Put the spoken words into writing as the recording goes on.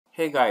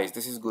Hey guys,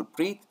 this is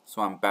Gurpreet.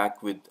 So I'm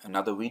back with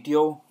another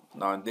video.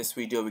 Now in this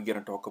video we're going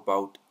to talk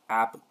about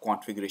app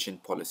configuration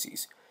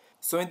policies.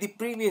 So in the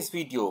previous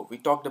video we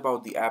talked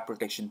about the app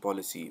protection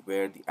policy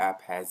where the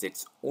app has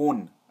its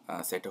own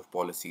set of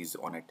policies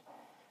on it.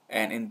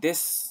 And in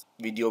this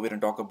video we're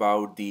going to talk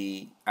about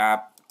the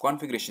app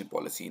configuration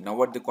policy. Now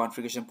what the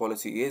configuration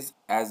policy is,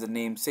 as the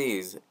name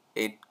says,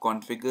 it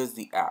configures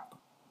the app.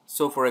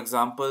 So for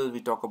example,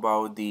 we talk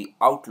about the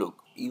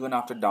Outlook. Even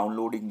after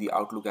downloading the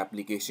Outlook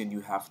application,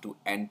 you have to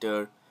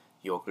enter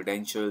your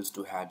credentials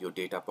to have your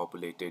data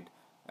populated,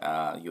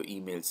 your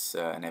emails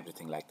and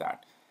everything like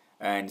that.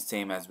 And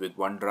same as with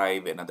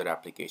OneDrive and other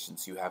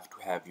applications, you have to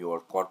have your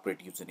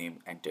corporate username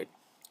entered.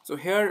 So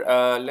here,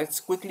 let's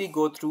quickly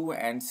go through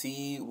and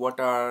see what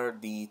are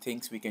the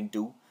things we can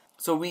do.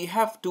 So we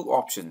have two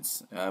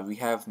options. We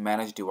have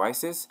manage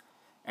devices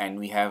and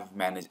we have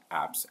manage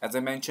apps. As I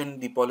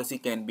mentioned, the policy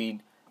can be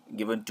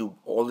given to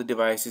all the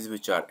devices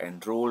which are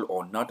enrolled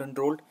or not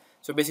enrolled.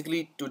 So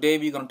basically today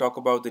we're going to talk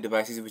about the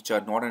devices which are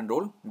not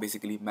enrolled,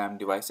 basically MAM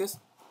devices.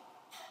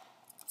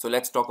 So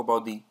let's talk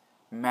about the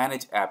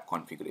manage app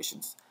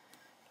configurations.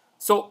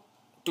 So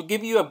to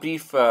give you a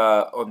brief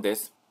on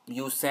this,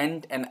 you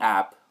send an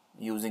app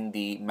using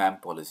the MAM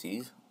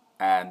policies,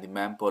 and the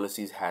MAM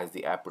policies has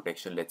the app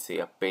protection, let's say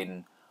a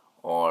PIN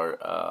or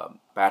a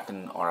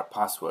pattern or a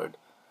password,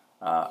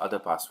 other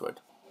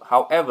password.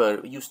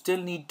 However, you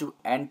still need to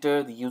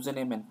enter the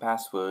username and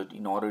password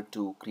in order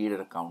to create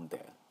an account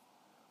there.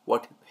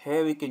 What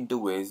here we can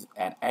do is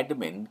an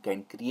admin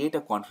can create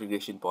a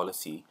configuration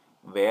policy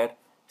where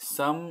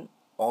some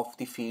of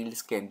the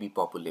fields can be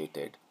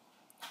populated.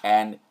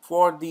 And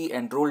for the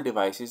enrolled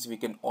devices, we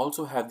can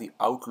also have the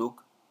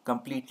Outlook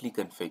completely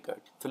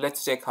configured. So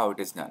let's check how it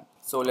is done.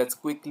 So let's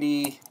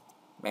quickly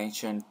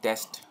mention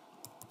test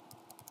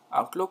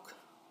Outlook,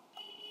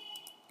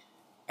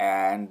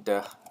 and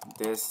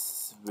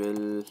this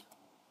will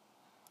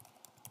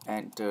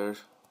enter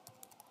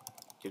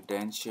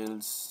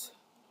credentials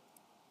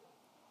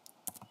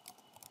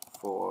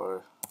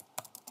for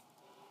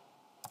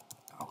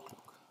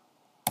Outlook.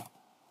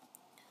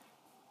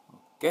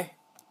 Okay,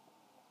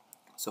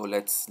 so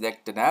let's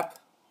select an app.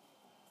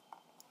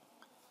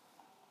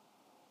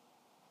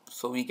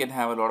 So we can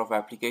have a lot of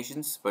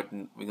applications, but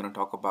we're going to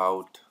talk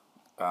about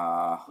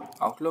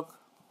Outlook.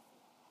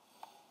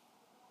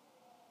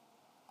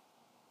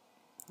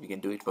 We can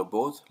do it for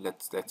both.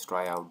 Let's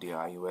try out the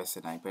iOS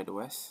and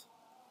iPadOS.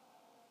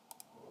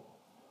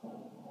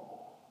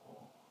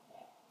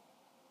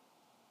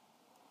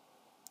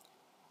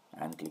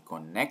 And click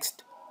on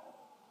next.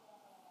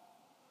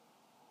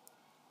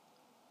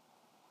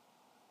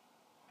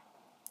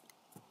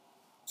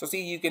 So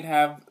see, you can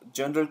have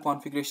general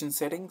configuration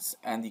settings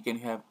and you can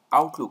have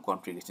Outlook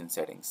configuration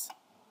settings.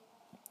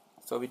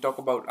 So we talk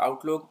about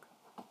Outlook.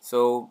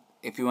 So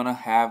if you want to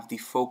have the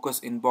focus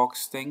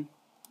inbox thing,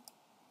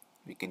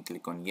 we can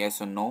click on yes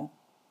or no.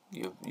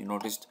 You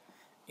noticed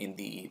in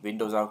the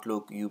Windows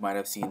Outlook you might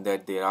have seen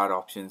that there are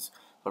options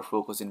for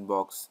focus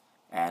inbox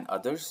and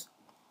others.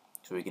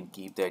 So we can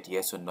keep that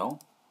yes or no.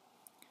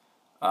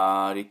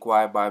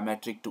 Require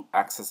biometric to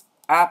access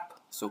app.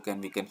 So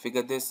can we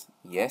configure this?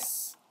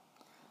 Yes.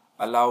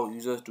 Allow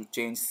users to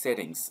change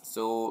settings.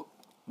 So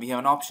we have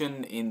an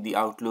option in the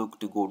Outlook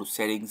to go to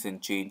settings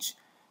and change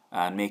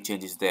and make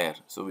changes there.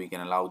 So we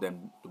can allow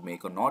them to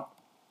make or not.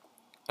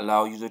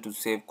 Allow user to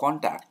save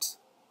contacts.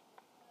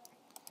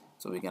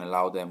 So we can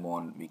allow them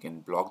on, we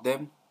can block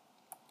them.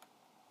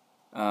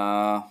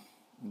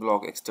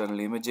 Block external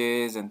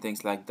images and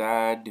things like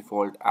that.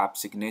 Default app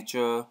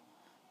signature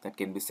that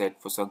can be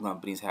set for some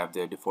companies have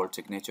their default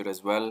signature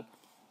as well,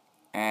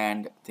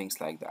 and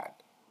things like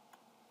that.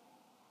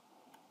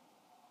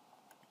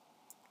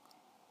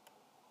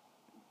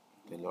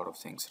 A lot of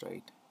things,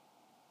 right?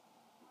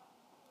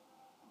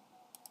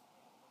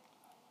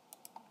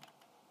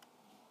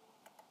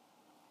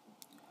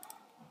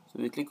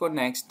 So we click on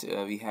next.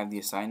 We have the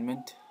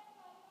assignment.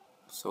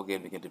 So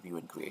again we can review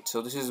and create.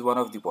 So this is one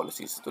of the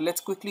policies. So let's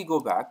quickly go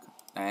back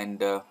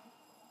and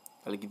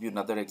I'll give you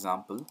another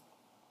example.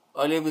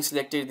 Earlier we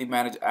selected the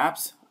manage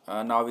apps.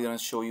 Now we're going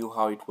to show you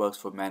how it works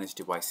for manage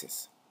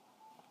devices.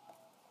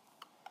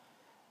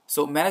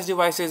 So manage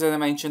devices, as I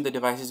mentioned, the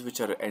devices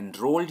which are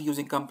enrolled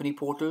using company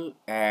portal,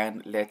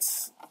 and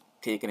let's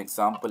take an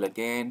example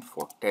again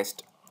for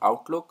test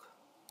Outlook.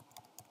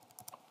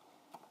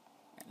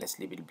 Let's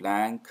leave it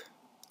blank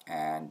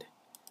and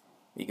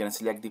we're going to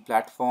select the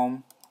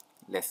platform.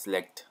 Let's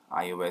select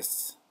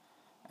iOS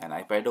and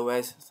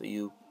iPadOS. So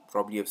you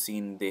probably have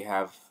seen they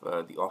have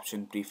the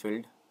option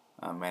pre-filled,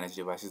 manage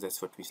devices.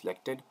 That's what we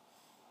selected.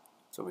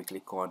 So we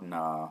click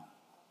on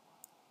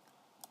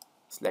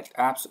select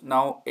apps.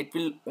 Now it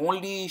will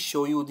only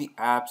show you the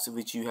apps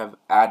which you have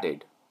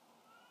added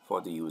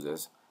for the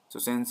users. So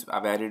since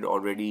I've added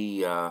already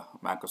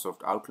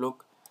Microsoft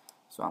Outlook,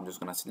 so I'm just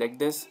going to select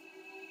this.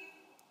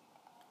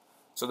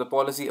 So the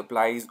policy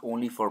applies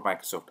only for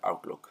Microsoft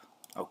Outlook.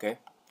 Okay.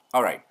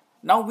 All right.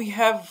 Now we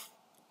have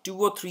 2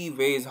 or 3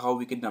 ways how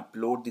we can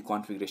upload the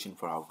configuration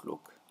for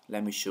Outlook.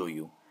 Let me show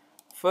you.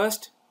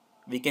 First,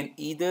 We can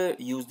either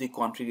use the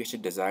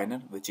configuration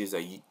designer, which is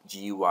a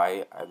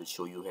GUI. I will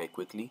show you here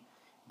quickly.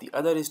 The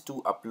other is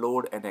to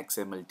upload an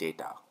XML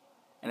data.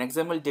 And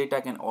XML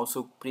data can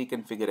also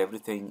pre-configure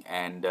everything,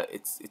 and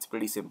it's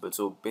pretty simple.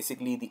 So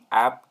basically the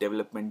app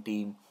development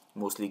team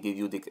mostly give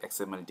you the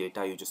XML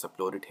data. You just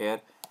upload it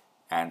here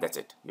and that's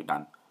it, you're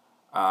done.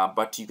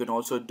 But you can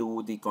also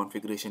do the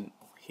configuration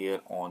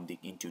here on the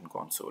Intune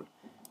console.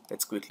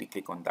 Let's quickly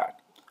click on that.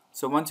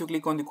 So once you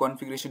click on the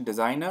configuration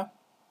designer,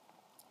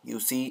 you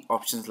see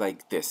options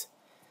like this.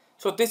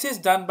 So this is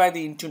done by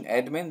the Intune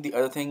admin. The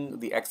other thing,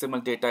 the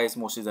XML data, is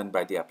mostly done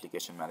by the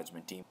application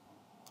management team.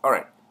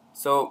 Alright,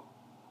 so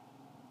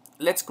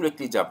let's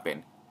quickly jump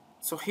in.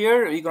 So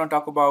here we're going to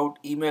talk about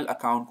email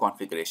account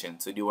configuration.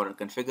 So do you want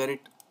to configure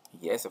it?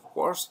 Yes, of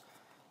course.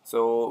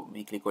 So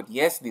we click on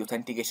yes. The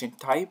authentication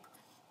type,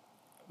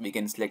 we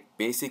can select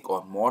basic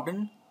or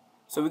modern.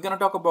 So we're going to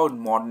talk about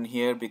modern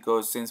here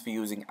because since we're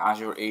using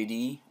Azure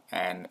AD,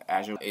 and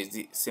Azure is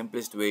the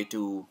simplest way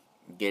to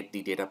get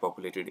the data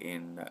populated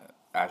in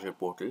Azure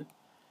portal.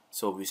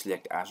 So we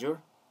select Azure.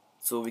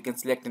 So we can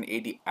select an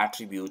AD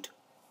attribute,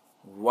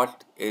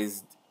 what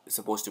is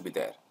supposed to be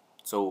there.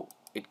 So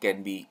it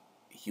can be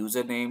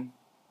username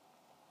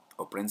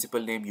or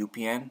principal name,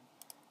 UPN,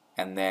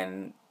 and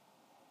then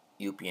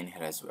UPN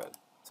here as well.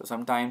 So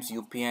sometimes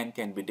UPN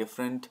can be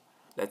different.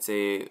 Let's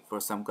say for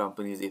some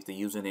companies, if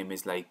the username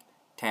is like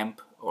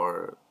temp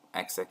or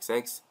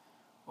XXX,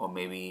 or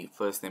maybe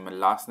first name and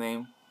last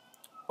name,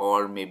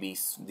 or maybe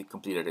the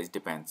complete address,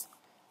 depends.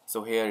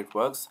 So here it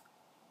works.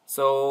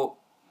 So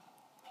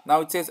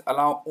now it says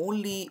allow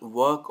only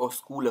work or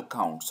school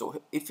account.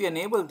 So if you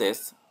enable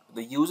this,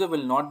 the user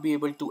will not be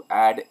able to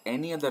add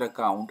any other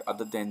account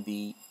other than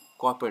the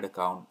corporate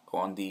account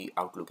on the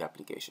Outlook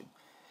application.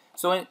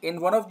 So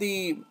in one of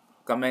the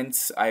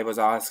comments, I was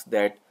asked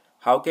that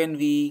how can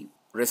we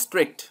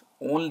restrict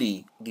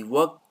only the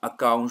work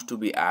accounts to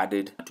be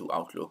added to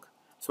Outlook.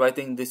 So I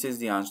think this is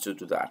the answer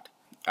to that.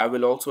 I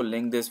will also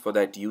link this for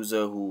that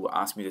user who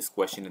asked me this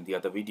question in the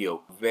other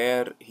video,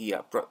 where he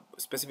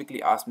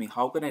specifically asked me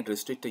how can I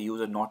restrict a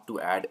user not to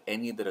add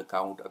any other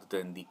account other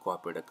than the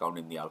corporate account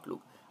in the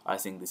Outlook. I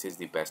think this is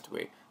the best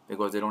way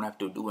because they don't have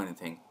to do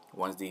anything.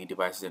 Once the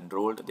device is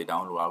enrolled, they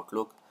download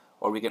Outlook,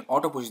 or we can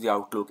auto push the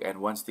Outlook,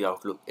 and once the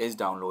Outlook is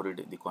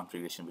downloaded, the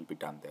configuration will be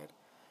done there.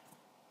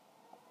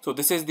 So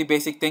this is the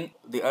basic thing.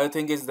 The other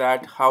thing is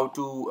that how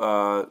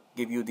to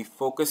give you the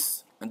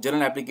focus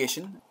general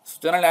application. So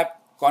general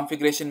app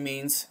configuration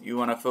means you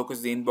want to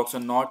focus the inbox or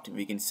not.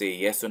 We can say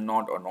yes or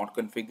not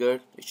configured.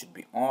 It should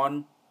be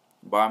on.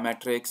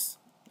 Biometrics,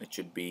 it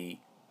should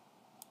be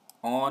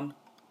on.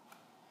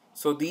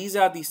 So these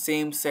are the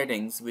same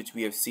settings which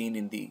we have seen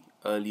in the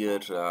earlier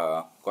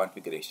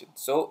configuration.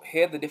 So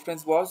here the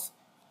difference was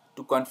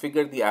to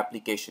configure the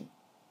application,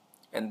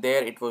 and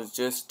there it was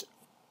just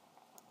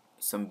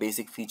some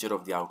basic feature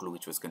of the Outlook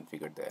which was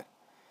configured there.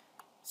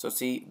 So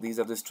see, these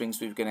are the strings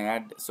we can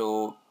add.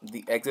 So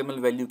the XML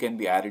value can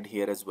be added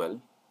here as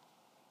well.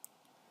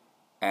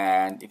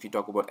 And if you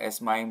talk about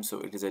SMIME,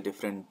 so it is a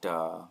different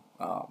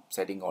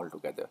setting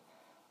altogether.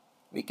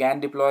 We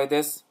can deploy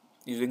this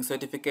using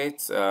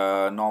certificates.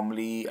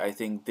 Normally I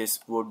think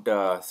this would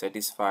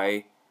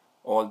satisfy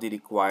all the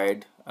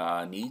required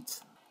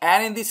needs.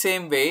 And in the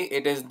same way,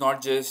 it is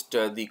not just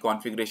the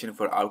configuration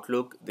for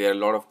Outlook. There are a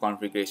lot of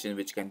configuration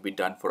which can be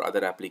done for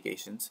other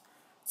applications.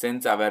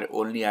 Since I've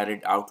only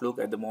added Outlook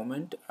at the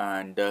moment,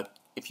 and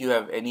if you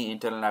have any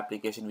internal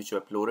application which you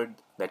uploaded,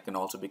 that can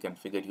also be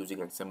configured using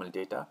XML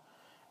data.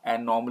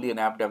 And normally an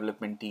app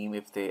development team,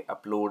 if they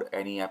upload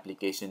any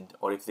application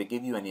or if they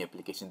give you any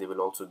application, they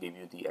will also give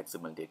you the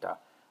XML data,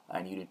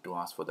 and you need to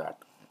ask for that.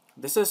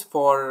 This is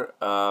for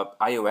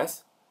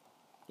iOS.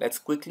 Let's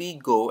quickly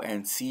go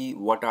and see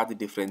what are the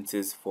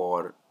differences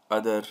for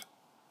other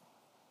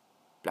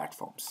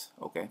platforms.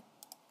 Okay,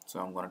 so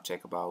I'm going to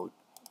check about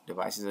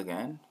devices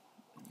again,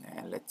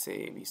 and let's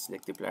say we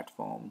select the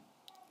platform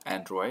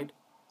Android,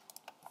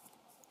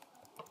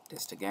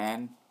 test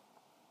again,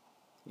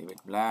 leave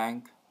it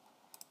blank,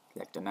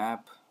 select an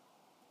app.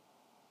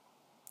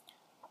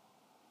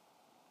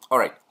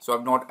 Alright, so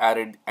I've not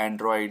added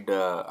Android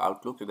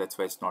Outlook, so that's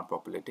why it's not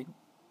populating.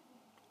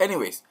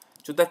 Anyways,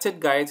 so that's it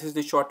guys. This is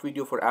the short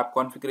video for app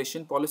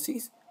configuration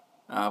policies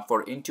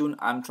for Intune.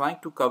 I'm trying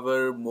to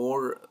cover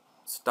more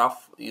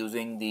stuff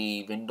using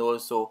the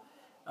Windows, so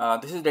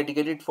this is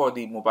dedicated for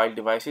the mobile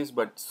devices,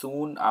 but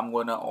soon I'm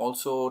gonna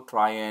also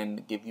try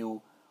and give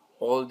you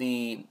all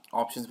the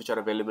options which are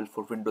available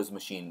for Windows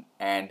machine.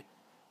 And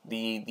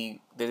there'll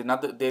be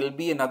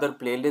another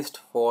playlist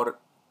for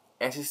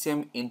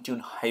SSM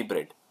Intune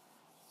hybrid.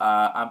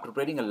 I'm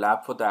preparing a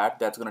lab for that.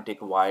 That's gonna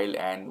take a while,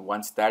 and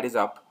once that is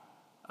up,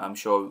 I'm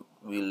sure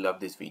we'll love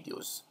these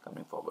videos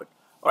coming forward.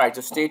 Alright,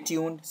 so stay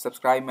tuned,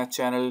 subscribe my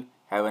channel,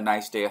 have a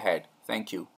nice day ahead. Thank you.